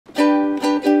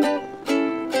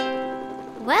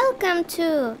Welcome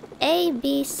to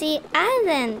ABC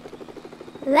Island.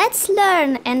 Let's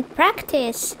learn and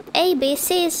practice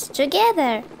ABCs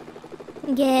together.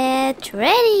 Get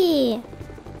ready.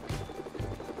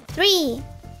 3,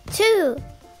 2,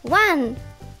 1.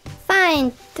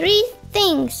 Find 3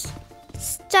 things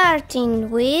starting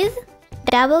with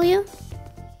W.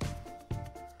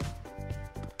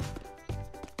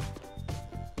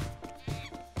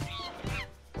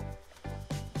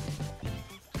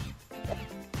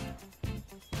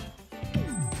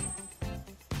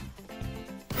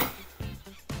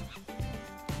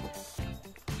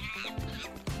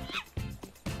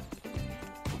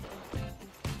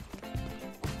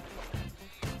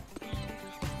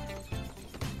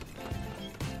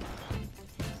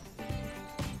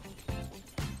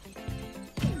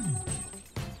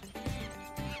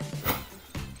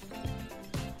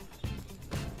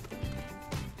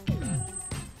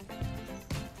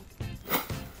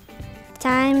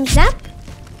 Time's up.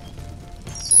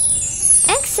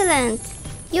 Excellent!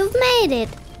 You've made it.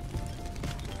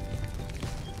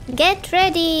 Get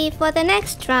ready for the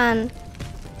next run.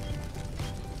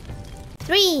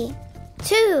 3,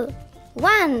 2,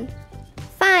 1.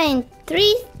 Find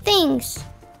 3 things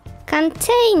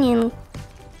containing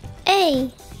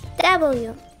A,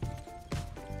 W.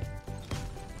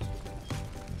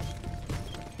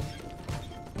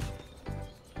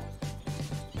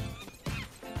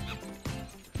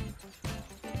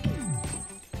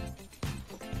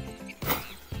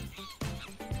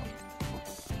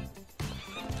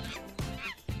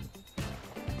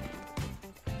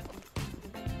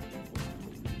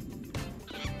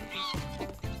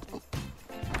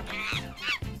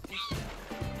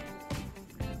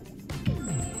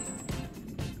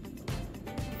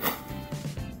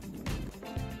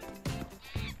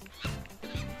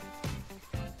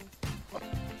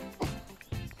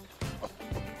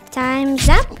 Time's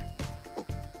up.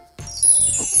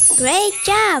 Great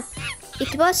job!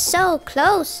 It was so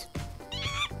close.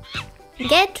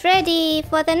 Get ready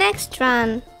for the next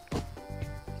run.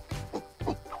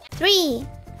 3,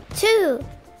 2,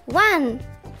 1.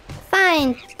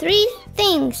 Find 3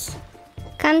 things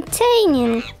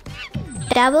containing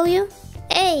W,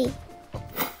 A.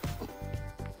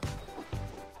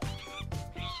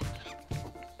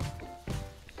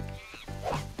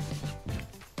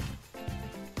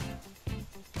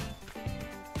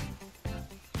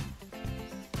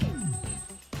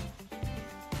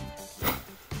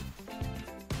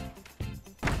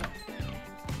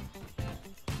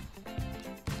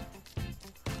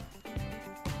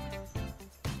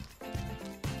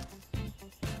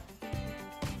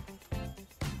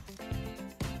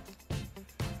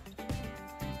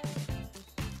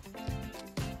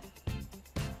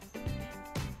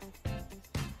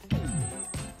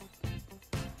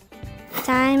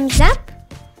 Time's up.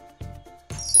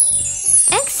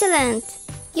 Excellent!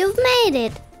 You've made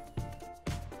it.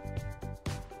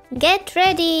 Get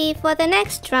ready for the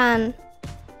next run.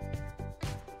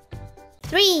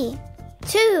 3,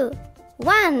 2,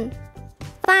 1.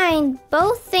 Find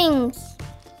both things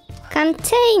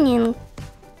containing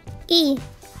E,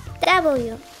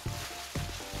 W.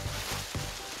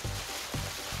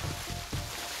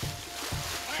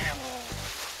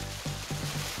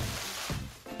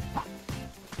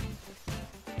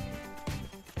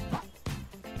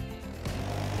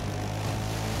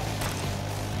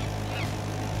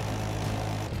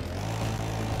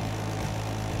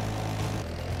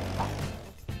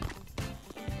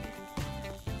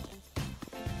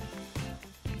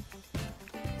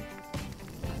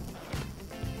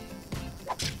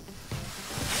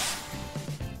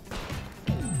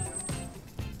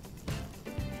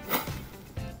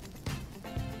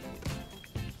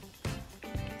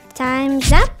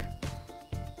 Time's up.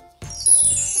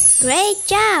 Great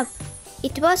job!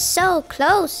 It was so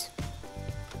close.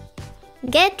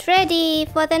 Get ready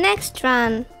for the next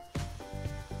run.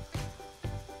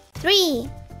 3,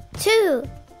 2,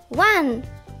 1.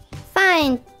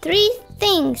 Find 3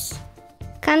 things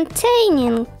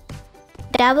containing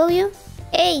W,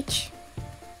 H.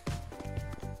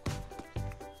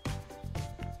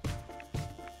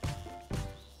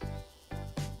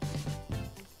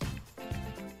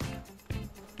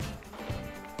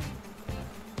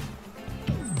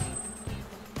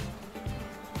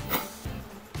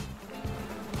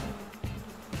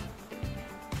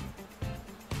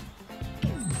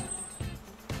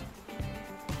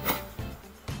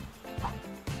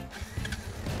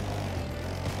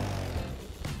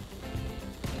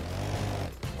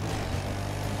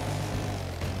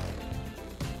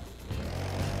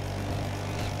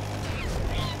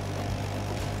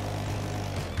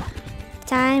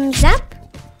 Time's up.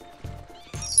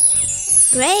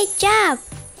 Great job!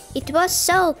 It was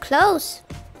so close.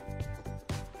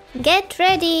 Get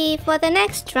ready for the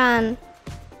next run.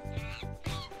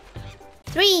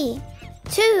 3,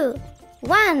 2,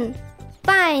 1.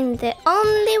 Find the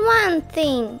only one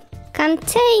thing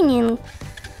containing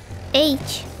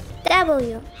H,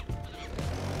 W.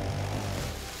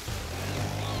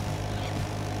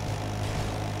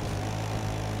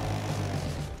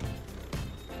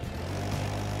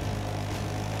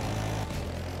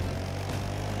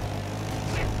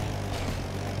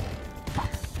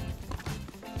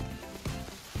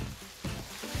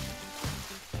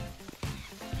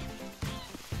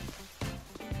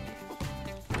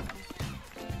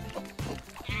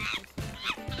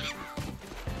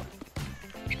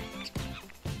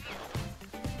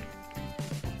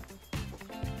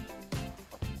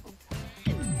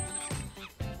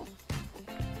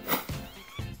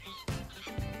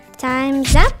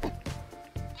 Time's up.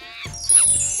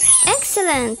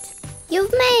 Excellent!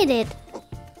 You've made it.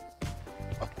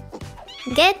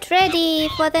 Get ready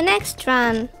for the next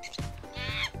run.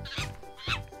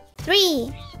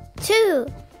 3, 2,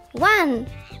 1.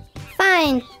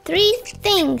 Find 3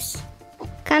 things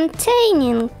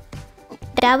containing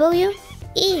W,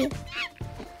 E.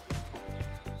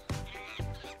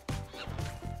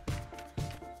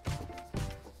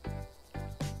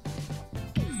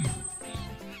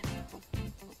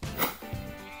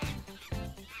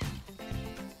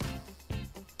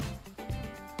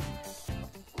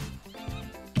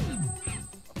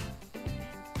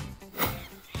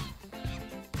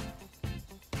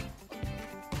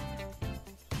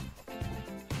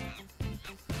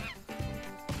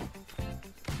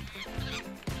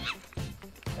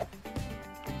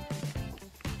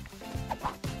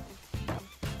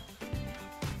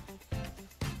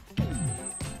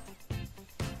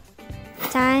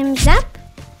 Time's up.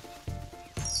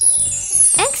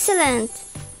 Excellent!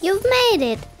 You've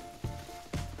made it.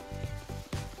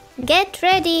 Get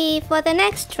ready for the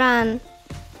next run.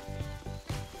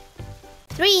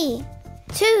 3,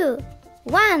 2,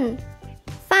 1.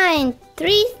 Find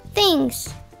 3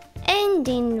 things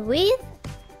ending with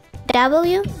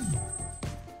W.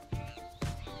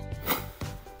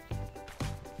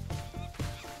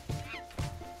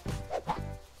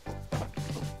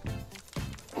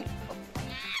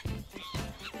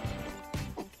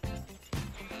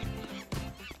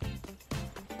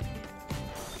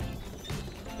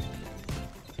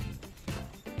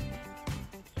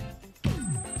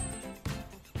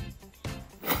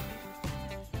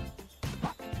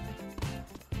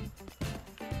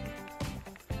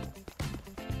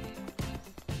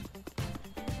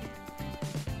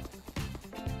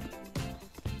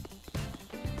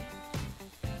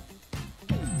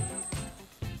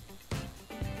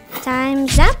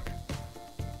 Time's up.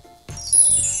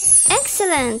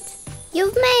 Excellent!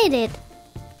 You've made it.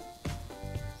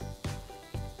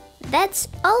 That's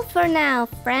all for now,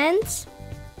 friends.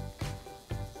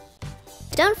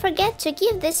 Don't forget to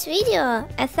give this video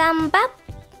a thumb up.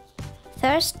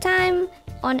 First time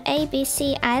on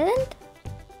ABC Island?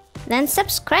 Then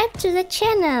subscribe to the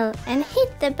channel and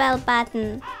hit the bell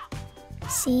button.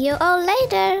 See you all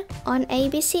later on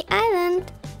ABC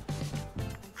Island.